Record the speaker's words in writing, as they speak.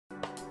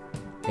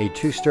a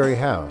two-story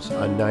house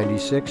on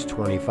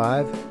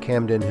 9625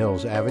 Camden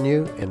Hills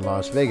Avenue in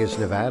Las Vegas,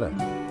 Nevada.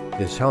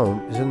 This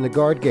home is in the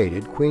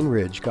guard-gated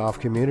Queensridge golf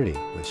community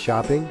with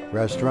shopping,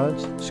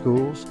 restaurants,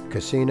 schools,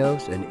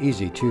 casinos, and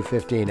easy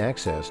 215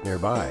 access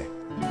nearby.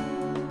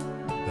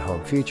 The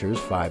home features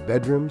 5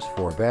 bedrooms,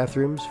 4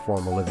 bathrooms,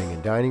 formal living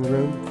and dining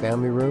room,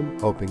 family room,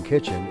 open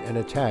kitchen, and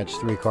attached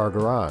 3-car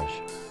garage.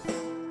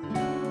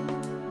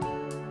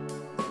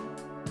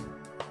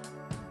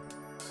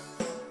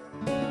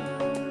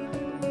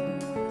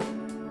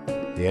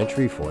 The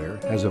entry foyer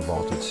has a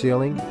vaulted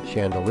ceiling,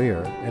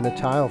 chandelier, and a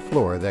tile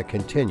floor that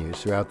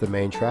continues throughout the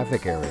main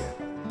traffic area.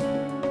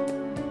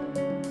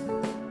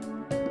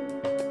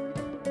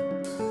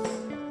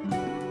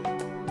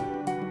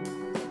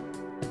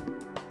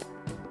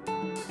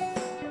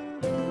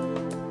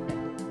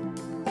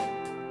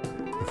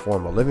 The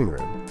formal living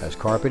room has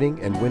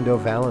carpeting and window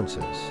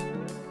valances.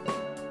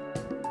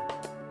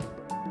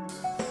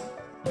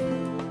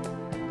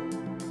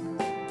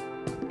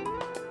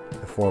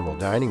 The formal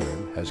dining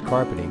room has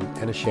carpeting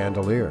and a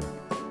chandelier.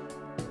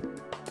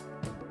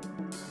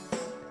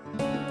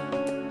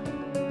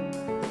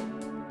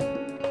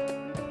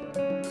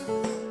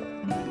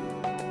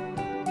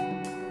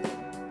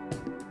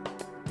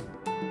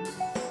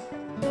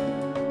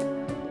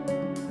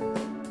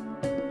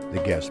 The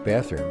guest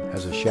bathroom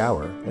has a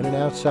shower and an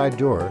outside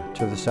door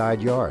to the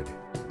side yard.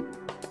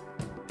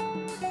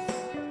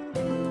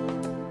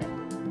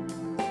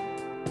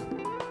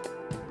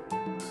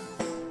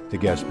 The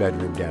guest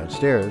bedroom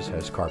downstairs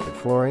has carpet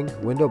flooring,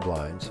 window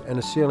blinds, and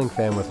a ceiling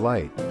fan with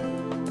light.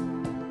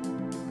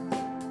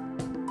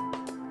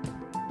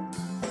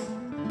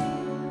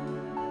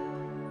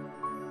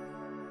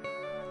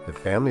 The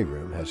family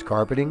room has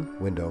carpeting,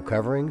 window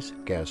coverings,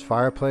 gas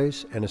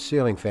fireplace, and a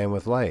ceiling fan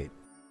with light.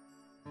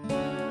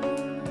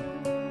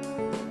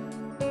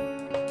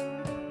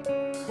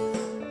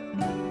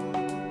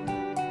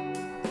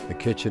 The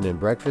kitchen and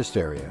breakfast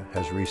area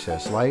has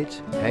recessed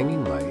lights,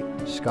 hanging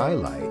light,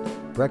 skylight,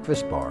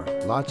 breakfast bar,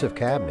 lots of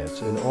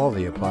cabinets, and all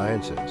the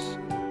appliances.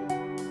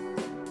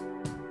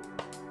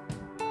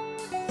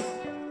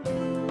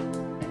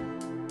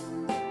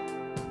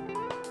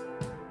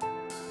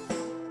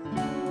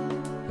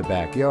 The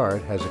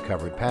backyard has a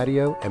covered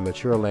patio and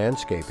mature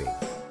landscaping.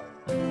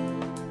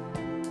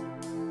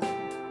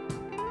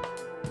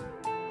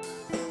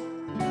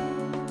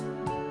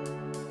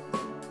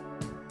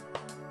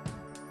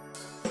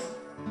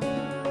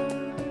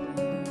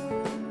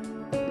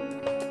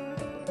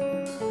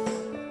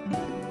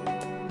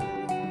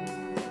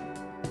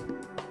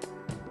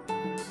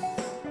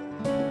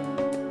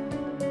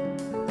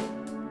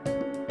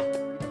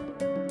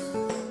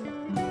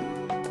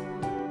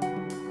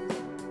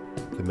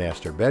 The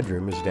master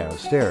bedroom is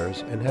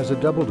downstairs and has a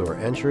double-door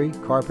entry,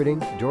 carpeting,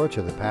 door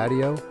to the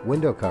patio,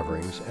 window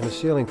coverings, and a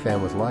ceiling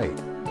fan with light.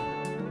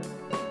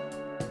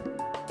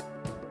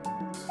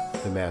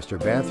 The master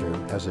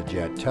bathroom has a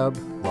jet tub,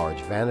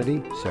 large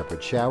vanity,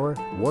 separate shower,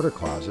 water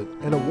closet,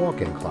 and a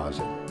walk-in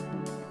closet.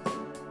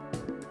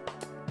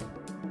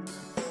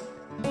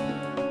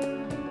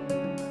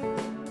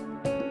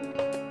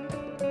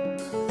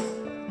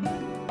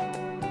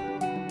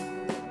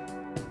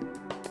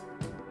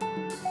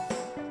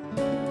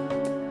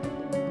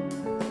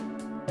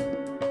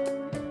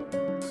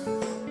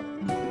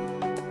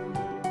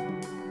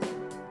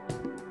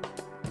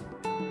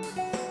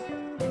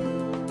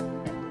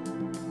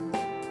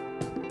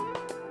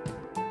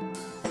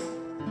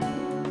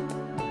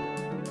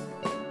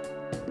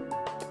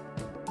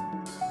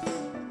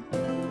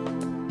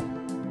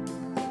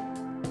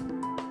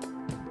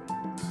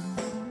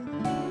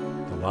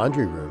 The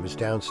laundry room is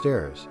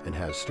downstairs and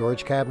has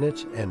storage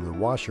cabinets and the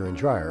washer and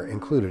dryer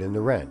included in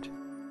the rent.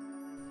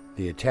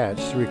 The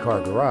attached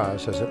 3-car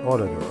garage has an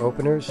auto door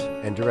openers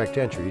and direct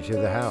entry to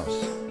the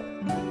house.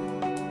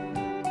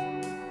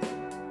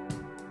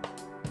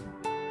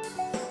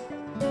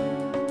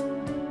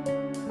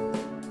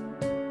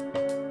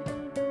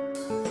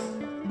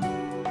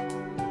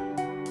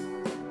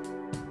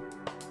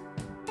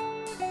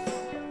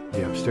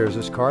 The upstairs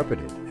is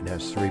carpeted and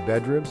has 3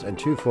 bedrooms and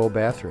 2 full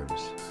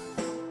bathrooms.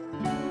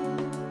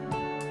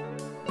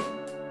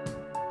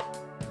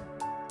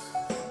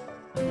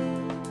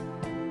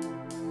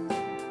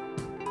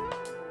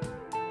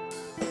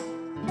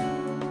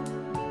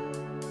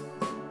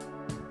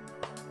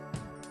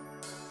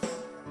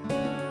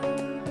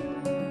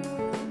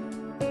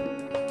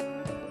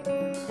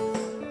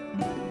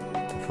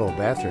 The full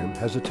bathroom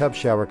has a tub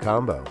shower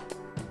combo.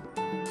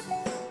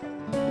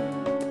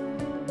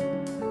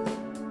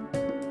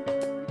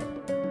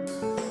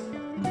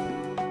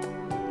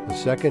 The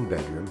second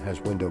bedroom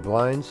has window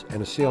blinds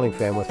and a ceiling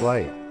fan with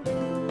light.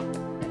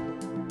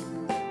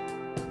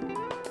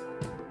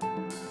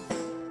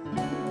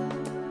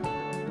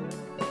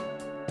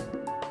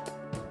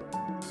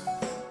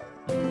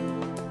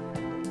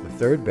 The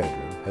third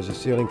bedroom has a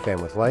ceiling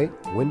fan with light,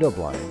 window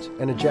blinds,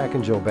 and a Jack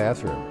and Jill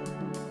bathroom.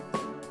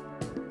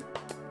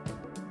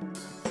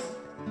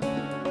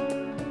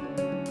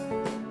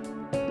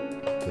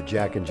 The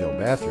Jack and Jill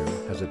bathroom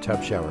has a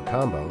tub shower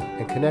combo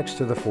and connects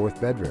to the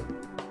fourth bedroom.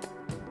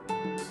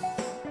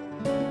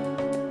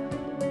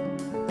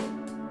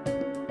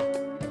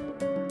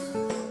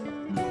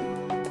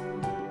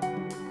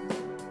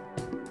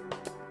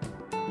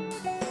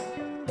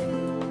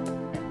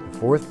 The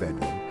fourth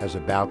bedroom has a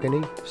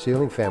balcony,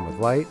 ceiling fan with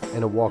light,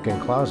 and a walk-in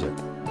closet.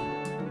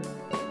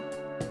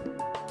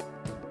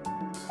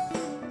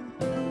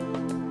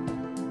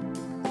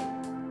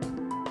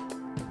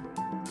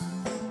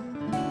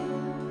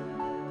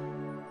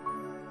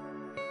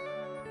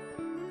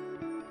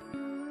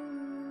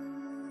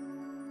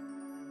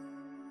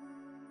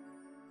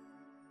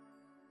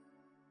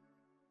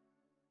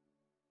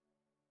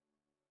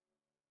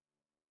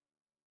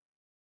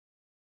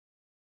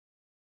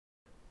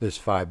 This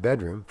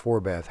 5-bedroom,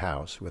 4-bath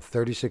house with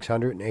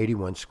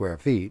 3,681 square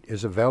feet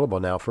is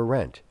available now for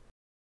rent.